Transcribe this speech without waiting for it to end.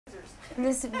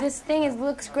This thing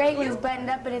looks great when it's buttoned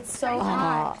up, but it's so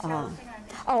hot.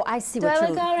 Oh, I see Do what I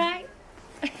you're... look all right?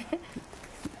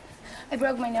 I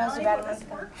broke my nose about a month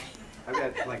ago. I've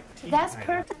got like teeth. That's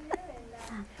perfect.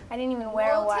 I didn't even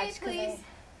wear a watch. Please.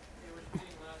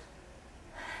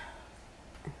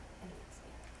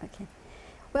 Okay.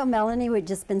 Well, Melanie, we've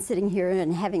just been sitting here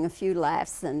and having a few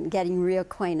laughs and getting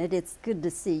reacquainted. It's good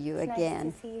to see you again.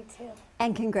 Nice to see you too.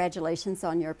 And congratulations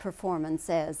on your performance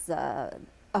as a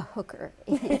hooker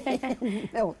in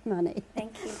Milk Money.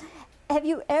 Thank you. Have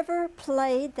you ever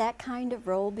played that kind of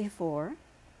role before?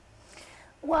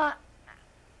 Well,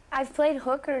 I've played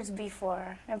hookers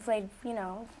before. I've played, you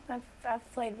know,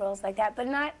 I've played roles like that, but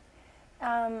not.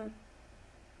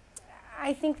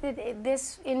 I think that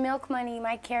in Milk Money,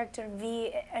 my character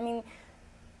V, I mean,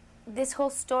 this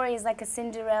whole story is like a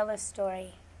Cinderella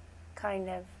story, kind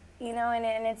of, you know, and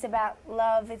it's about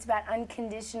love. It's about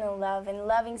unconditional love and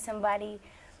loving somebody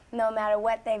no matter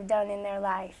what they've done in their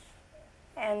life.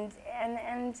 And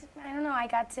I don't know, I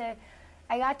got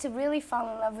to really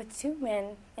fall in love with two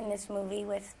men in this movie,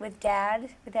 with Ed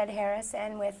Harris,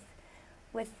 and with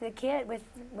the kid,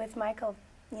 with Michael,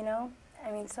 you know?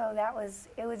 I mean, so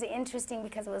it was interesting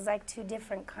because it was like two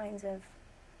different kinds of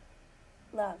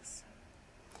loves.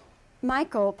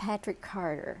 Michael Patrick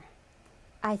Carter,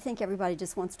 I think everybody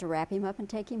just wants to wrap him up and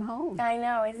take him home. I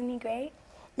know, isn't he great?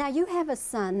 Now, you have a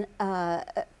son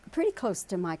pretty close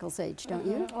to Michael's age, don't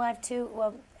you? Well, I have two.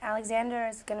 Well, Alexander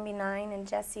is going to be 9 and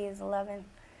Jesse is 11.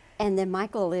 And then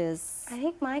Michael is... I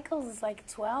think Michael is like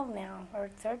 12 now, or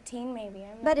 13 maybe.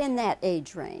 But in that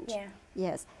age range. Yeah.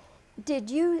 Yes.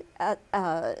 Did you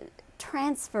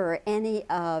transfer any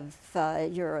of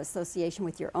your association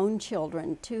with your own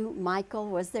children to Michael?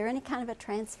 Was there any kind of a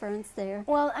transference there?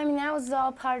 Well, I mean, that was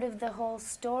all part of the whole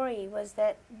story, was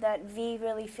that V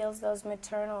really feels those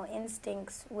maternal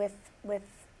instincts with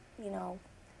you know,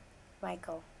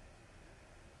 Michael.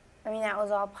 I mean, that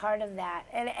was all part of that.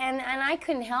 And I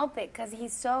couldn't help it because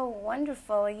he's so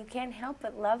wonderful. You can't help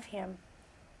but love him,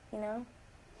 you know?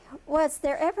 Was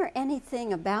there ever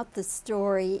anything about the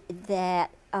story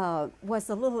that was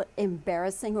a little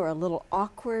embarrassing or a little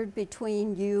awkward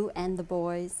between you and the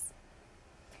boys?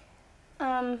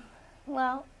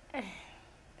 Well,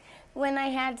 when I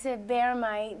had to bare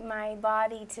my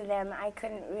body to them, I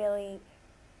couldn't really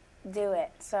do it,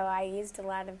 so I used a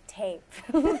lot of tape.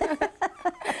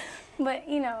 But,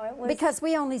 you know, it was... Because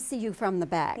we only see you from the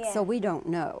back, Yeah. so we don't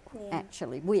know, Yeah.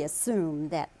 actually. We assume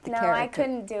that the No, character... I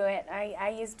couldn't do it.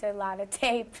 I used a lot of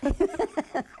tape.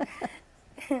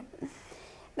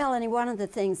 Melanie, one of the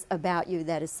things about you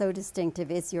that is so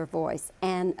distinctive is your voice.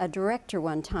 And a director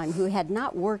one time who had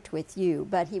not worked with you,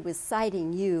 but he was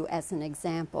citing you as an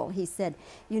example, he said,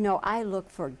 you know, I look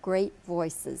for great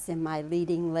voices in my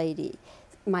leading ladies.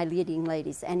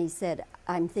 And he said,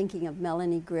 I'm thinking of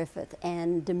Melanie Griffith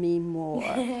and Demi Moore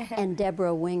and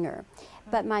Deborah Winger.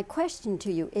 But my question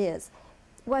to you is,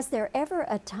 was there ever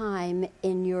a time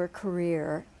in your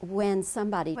career when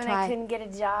somebody When tried... I couldn't get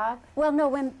a job? Well, no,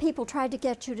 when people tried to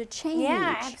get you to change.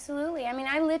 Yeah, absolutely. I mean,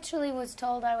 I literally was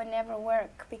told I would never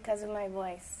work because of my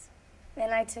voice.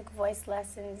 And I took voice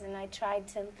lessons, and I tried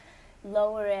to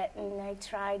lower it, and I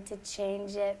tried to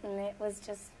change it, and it was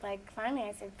just like, finally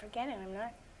I said, forget it, I'm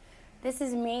not, this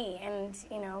is me, and,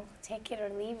 you know, take it or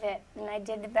leave it. And I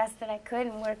did the best that I could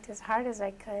and worked as hard as I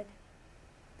could.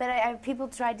 But people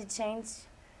tried to change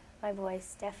my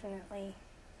voice, definitely.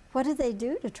 What did they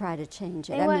do to try to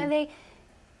change it? They wanted me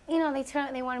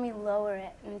to lower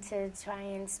it and to try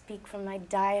and speak from my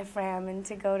diaphragm and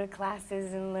to go to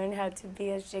classes and learn how to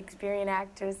be a Shakespearean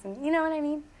actress, and you know what I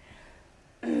mean?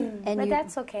 But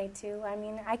that's okay too. I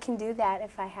mean, I can do that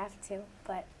if I have to,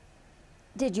 but...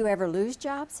 Did you ever lose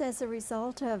jobs as a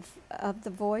result of the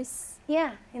voice?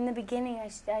 Yeah, in the beginning I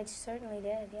certainly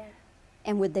did, yeah.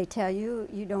 And would they tell you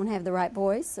you don't have the right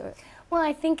voice? Or? Well,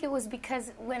 I think it was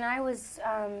because when I was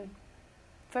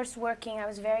first working, I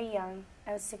was very young.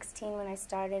 I was 16 when I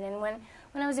started, and when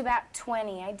I was about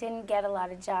 20, I didn't get a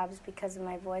lot of jobs because of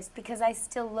my voice, because I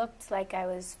still looked like I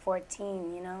was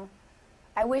 14, you know?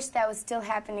 I wish that was still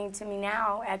happening to me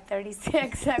now at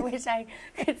 36. I wish I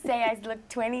could say I look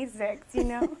 26, you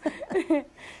know?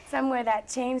 Somewhere that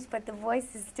changed, but the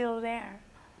voice is still there.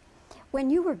 When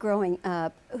you were growing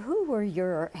up, who were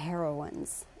your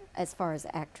heroines as far as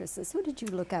actresses? Who did you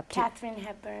look up to? Katharine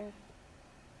Hepburn,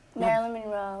 Marilyn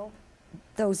Monroe.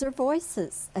 Those are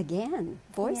voices, again,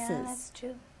 voices. Yeah, that's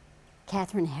true.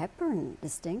 Katharine Hepburn,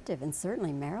 distinctive, and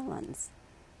certainly Marilyn's.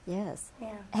 Yes.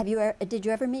 Yeah. Did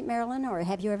you ever meet Marilyn, or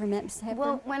have you ever met Miss Hepburn?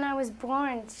 Well, when I was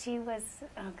born, she was,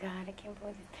 oh God, I can't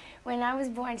believe it. When I was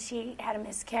born, she had a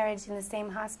miscarriage in the same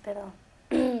hospital.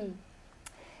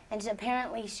 and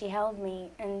apparently she held me,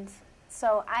 and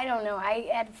so I don't know. I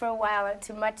had for a while,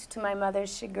 too much to my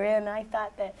mother's chagrin, I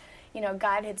thought that, you know,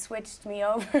 God had switched me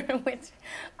over, which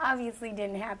obviously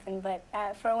didn't happen. But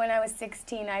for when I was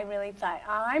 16, I really thought,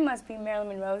 oh, I must be Marilyn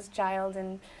Monroe's child,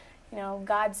 and you know,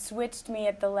 God switched me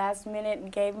at the last minute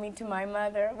and gave me to my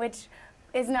mother, which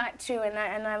is not true. And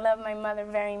I love my mother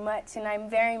very much, and I'm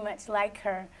very much like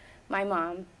her, my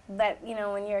mom. But you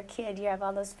know, when you're a kid, you have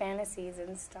all those fantasies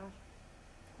and stuff.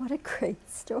 What a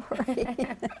great story.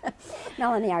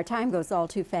 Melanie, our time goes all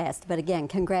too fast, but again,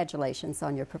 congratulations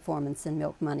on your performance in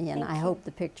Milk Money, and I hope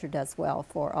the picture does well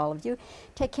for all of you.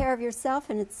 Take care of yourself,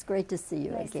 and it's great to see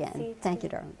you again. To see you Thank too. you,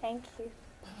 darling. Thank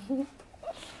you.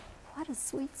 What a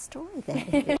sweet story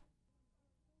that is.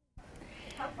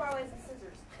 How far away is the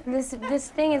scissors? This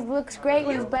thing looks great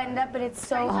when it's buttoned up, but it's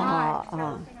so hot.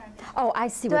 Oh, I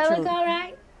see Do what I you look all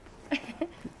right?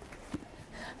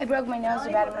 I broke my nose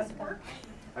about a month ago.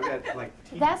 I've got like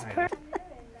teeth. That's perfect.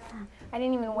 I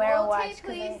didn't even wear a watch.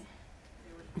 Please.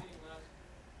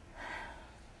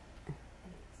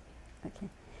 Okay.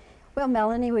 Well,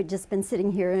 Melanie, we've just been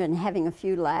sitting here and having a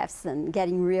few laughs and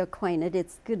getting reacquainted.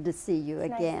 It's good to see you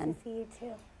again. Nice to see you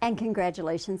too. And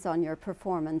congratulations on your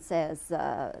performance as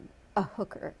a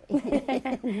hooker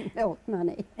in Milk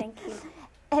Money. Thank you.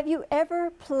 Have you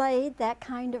ever played that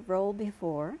kind of role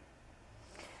before?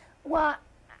 Well,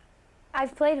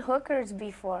 I've played hookers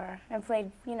before. I've played,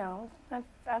 you know,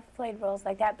 I've played roles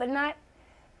like that, but not.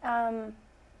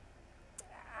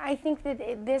 I think that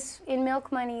in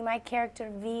Milk Money, my character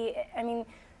V, I mean,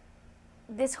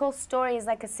 this whole story is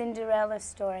like a Cinderella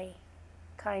story,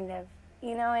 kind of,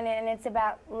 you know, and it's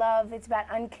about love. It's about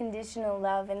unconditional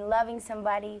love and loving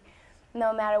somebody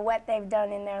no matter what they've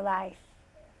done in their life.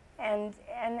 And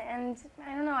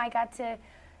I don't know, I got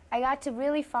to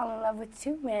really fall in love with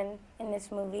two men in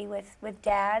this movie, with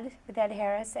Dad, with Ed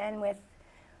Harris, and with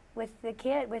the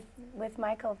kid, with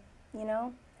Michael, you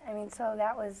know? I mean, so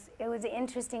it was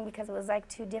interesting because it was like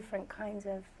two different kinds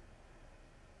of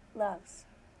loves.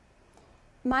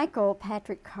 Michael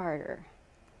Patrick Carter,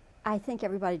 I think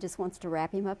everybody just wants to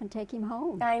wrap him up and take him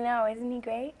home. I know, isn't he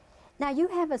great? Now, you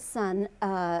have a son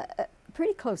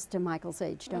pretty close to Michael's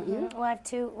age, don't you? Well, I have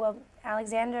two. Well,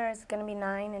 Alexander is going to be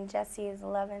 9 and Jesse is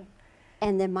 11.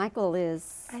 And then Michael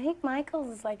is... I think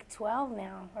Michael is like 12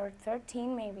 now, or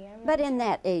 13 maybe. But in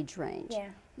that age range. Yeah.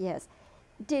 Yes.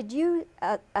 Did you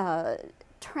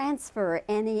transfer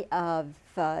any of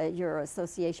your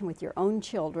association with your own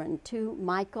children to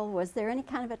Michael? Was there any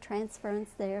kind of a transference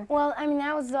there? Well, I mean,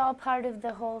 that was all part of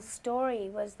the whole story,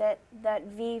 was that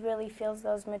V really feels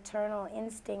those maternal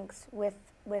instincts with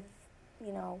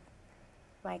you know,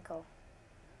 Michael.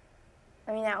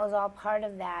 I mean, that was all part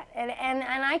of that. And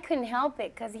I couldn't help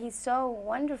it because he's so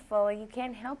wonderful. You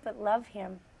can't help but love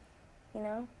him, you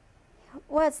know?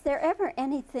 Was there ever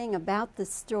anything about the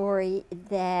story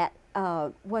that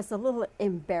was a little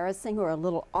embarrassing or a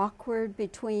little awkward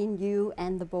between you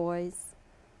and the boys?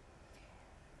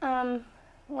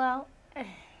 Well,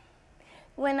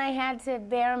 when I had to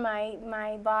bare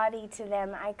my body to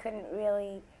them, I couldn't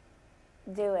really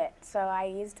do it, so I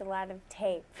used a lot of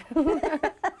tape.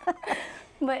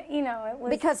 But, you know, it was...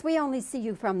 Because we only see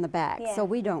you from the back, Yeah. so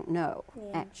we don't know,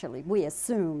 Yeah. actually. We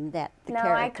assume that the No,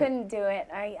 character... I couldn't do it.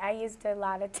 I used a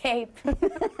lot of tape.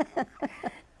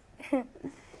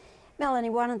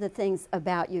 Melanie, one of the things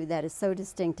about you that is so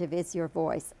distinctive is your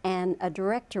voice. And a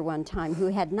director one time who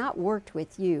had not worked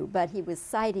with you, but he was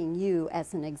citing you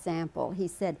as an example, he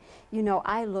said, you know,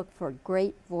 I look for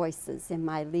great voices in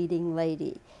my leading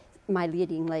ladies.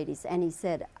 And he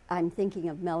said, I'm thinking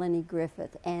of Melanie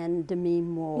Griffith and Demi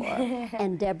Moore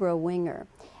and Deborah Winger.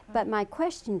 But my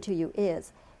question to you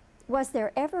is, was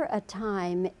there ever a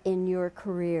time in your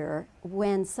career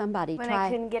when somebody When tried... I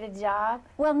couldn't get a job?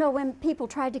 Well, no, when people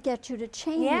tried to get you to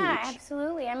change. Yeah,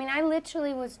 absolutely. I mean, I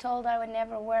literally was told I would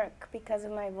never work because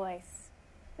of my voice.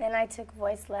 And I took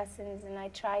voice lessons, and I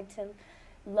tried to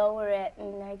lower it,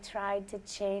 and I tried to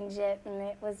change it, and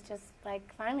it was just like,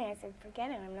 finally I said, forget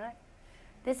it, I'm not,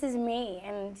 this is me,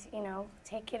 and, you know,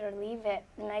 take it or leave it.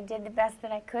 And I did the best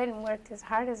that I could and worked as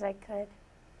hard as I could.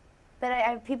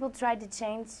 But people tried to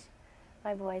change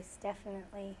my voice,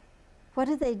 definitely. What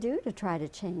did they do to try to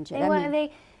change it? They wanted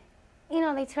me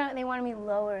to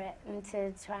lower it and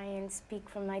to try and speak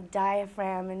from my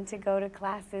diaphragm and to go to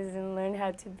classes and learn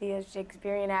how to be a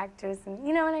Shakespearean actress, and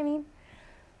you know what I mean?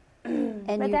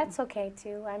 But that's okay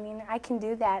too. I mean, I can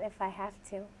do that if I have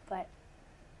to, but...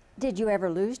 Did you ever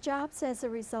lose jobs as a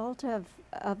result of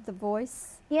the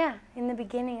voice? Yeah, in the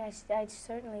beginning I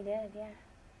certainly did, yeah.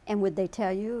 And would they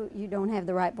tell you you don't have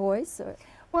the right voice? Or?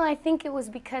 Well, I think it was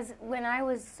because when I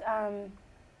was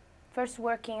first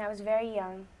working, I was very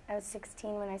young. I was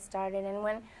 16 when I started, and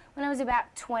when I was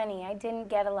about 20, I didn't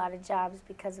get a lot of jobs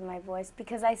because of my voice,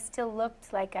 because I still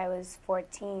looked like I was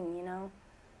 14, you know.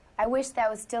 I wish that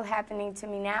was still happening to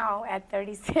me now at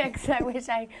 36. I wish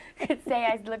I could say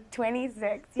I look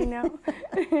 26, you know.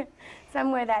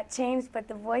 Somewhere that changed, but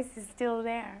the voice is still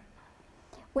there.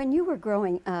 When you were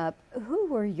growing up, who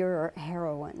were your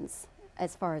heroines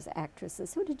as far as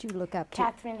actresses? Who did you look up to?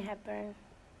 Katharine Hepburn,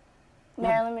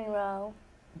 Marilyn Monroe.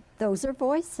 Those are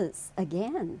voices,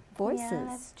 again, voices. Yeah,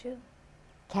 that's true.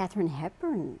 Katharine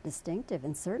Hepburn, distinctive,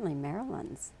 and certainly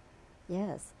Marilyn's.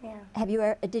 Yes.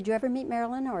 Yeah. Did you ever meet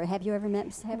Marilyn, or have you ever met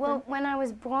Miss Hepburn? Well, when I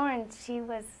was born, she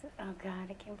was, oh God,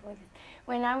 I can't believe it.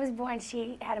 When I was born,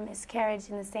 she had a miscarriage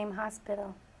in the same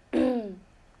hospital.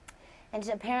 And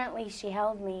apparently she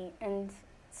held me, and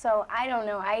so I don't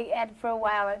know. I had for a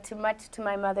while, much to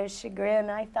my mother's chagrin,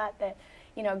 I thought that,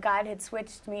 you know, God had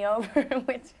switched me over,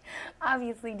 which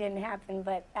obviously didn't happen.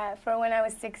 But for when I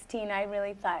was 16, I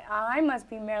really thought, oh, I must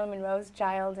be Marilyn Monroe's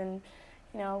child, and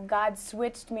you know, God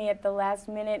switched me at the last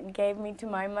minute and gave me to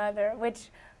my mother, which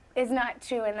is not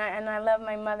true. And I love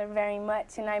my mother very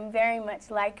much, and I'm very much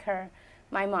like her,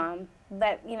 my mom.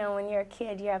 But you know, when you're a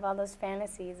kid, you have all those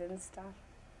fantasies and stuff.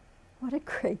 What a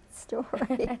great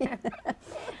story.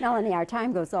 Melanie, our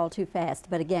time goes all too fast,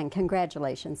 but again,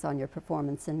 congratulations on your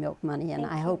performance in Milk Money, and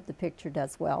I hope the picture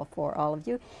does well for all of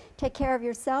you. Take care of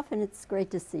yourself, and it's great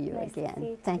to see you again. To see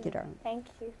you Thank too. you, darling. Thank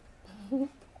you.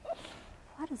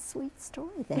 What a sweet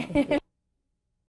story that is.